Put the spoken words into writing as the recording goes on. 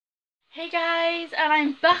Hey guys, and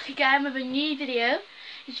I'm back again with a new video.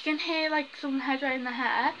 As you can hear, like, someone hair drying their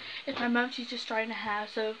hair. It's my mum, she's just drying her hair,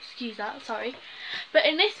 so excuse that, sorry. But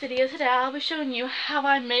in this video today, I'll be showing you how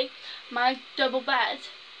I make my double bed.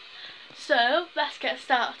 So, let's get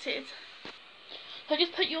started. So I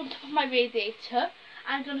just put you on top of my radiator.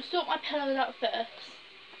 I'm going to sort my pillows out first.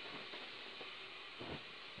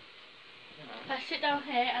 I sit down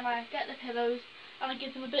here and I get the pillows and I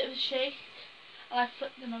give them a bit of a shake and I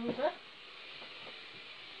flip them over.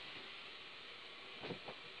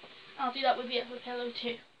 I'll do that with the other pillow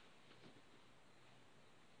too.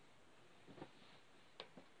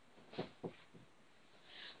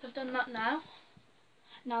 So I've done that now.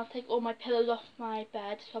 Now I'll take all my pillows off my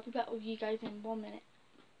bed, so I'll be back with you guys in 1 minute.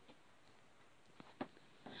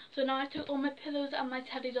 So now I took all my pillows and my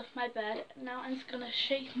teddies off my bed. Now I'm just going to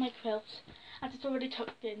shake my quilt, as it's already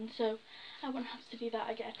tucked in, so I won't have to do that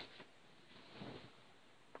again.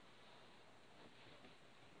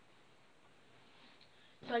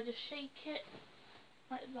 So I just shake it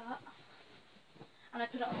like that, and I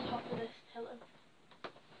put it on top of this pillow,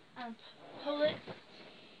 and pull it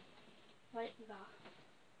like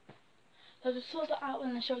that. So I'll just sort that out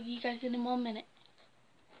and I'll show you guys in 1 minute.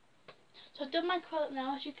 So I've done my quilt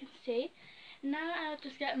now, as you can see. Now I'll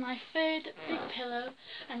just get my third big pillow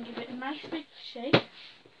and give it a nice big shake.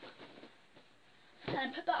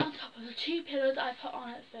 And put that on top of the 2 pillows I put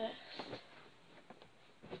on it first.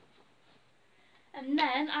 And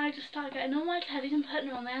then I just start getting all my teddies and putting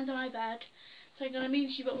them on the end of my bed. So I'm going to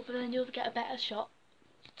move you over and then you'll get a better shot.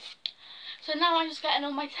 So now I'm just getting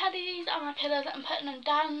all my teddies and my pillows and putting them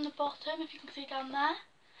down the bottom, if you can see down there.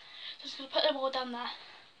 So I'm just going to put them all down there.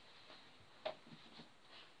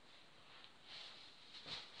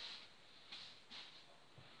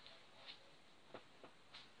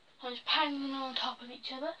 I'm just piling them on top of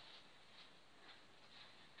each other.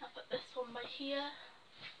 I'll put this one by here.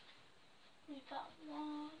 Move that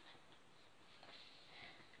one.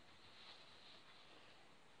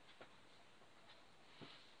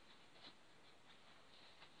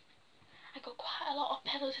 I got quite a lot of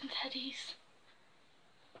pillows and teddies.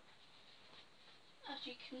 As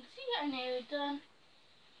you can see, I'm nearly done.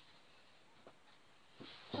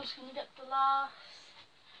 So I'm just going to get the last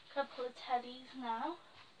couple of teddies now.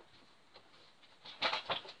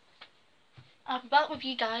 I'll be back with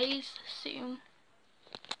you guys soon.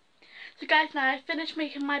 So guys, now I've finished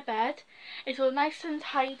making my bed. It's all nice and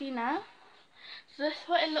tidy now. So this is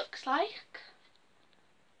what it looks like.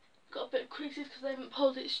 Got a bit of creases because I haven't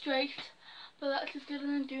pulled it straight, but that's as good as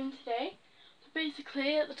I'm doing today. So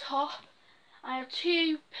basically at the top I have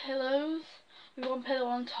 2 pillows with 1 pillow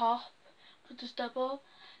on top, so just double.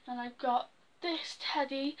 And I've got this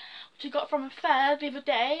teddy which I got from a fair the other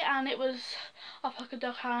day, and it was off like a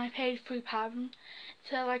duck and I paid £3.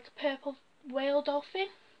 It's like a purple whale dolphin.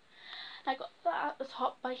 I got that at the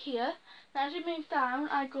top by here. Now as you move down,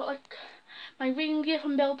 I got like my reindeer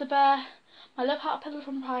from Build-A-Bear, my Love Heart pillow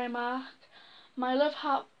from Primark, my Love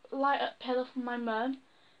Heart light up pillow from my mum,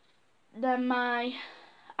 then my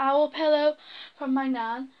owl pillow from my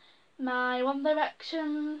nan, my One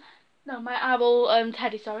Direction, no, my owl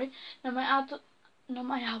teddy, sorry, no, my not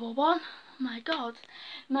my owl one, oh my god,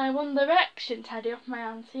 my One Direction teddy off my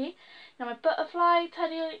auntie, now my butterfly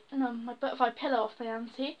teddy, no, my butterfly pillow off my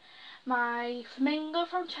auntie, my flamingo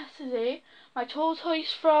from Chester Zoo, my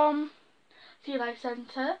tortoise from Sea Life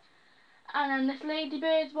Centre, and then this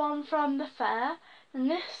ladybird one from the fair, and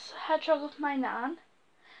this hedgehog of my nan,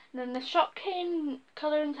 and then this shopkin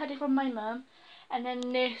colouring teddy from my mum, and then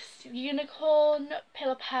this unicorn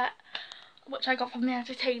pillow pet which I got from the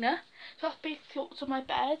entertainer. So that's basically what's on my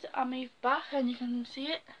bed. I'll move back and you can see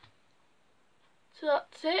it. So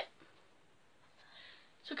that's it.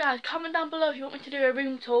 So guys, comment down below if you want me to do a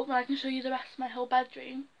room tour and I can show you the rest of my whole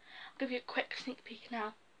bedroom. I'll give you a quick sneak peek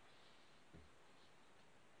now.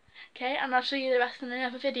 Okay, and I'll show you the rest in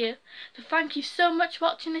another video. So thank you so much for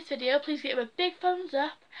watching this video. Please give it a big thumbs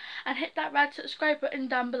up and hit that red subscribe button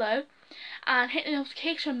down below. And hit the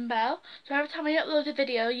notification bell, so every time I upload a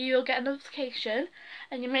video you will get a notification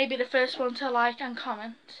and you may be the first one to like and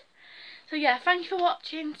comment. So yeah, thank you for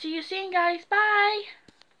watching. See you soon guys. Bye!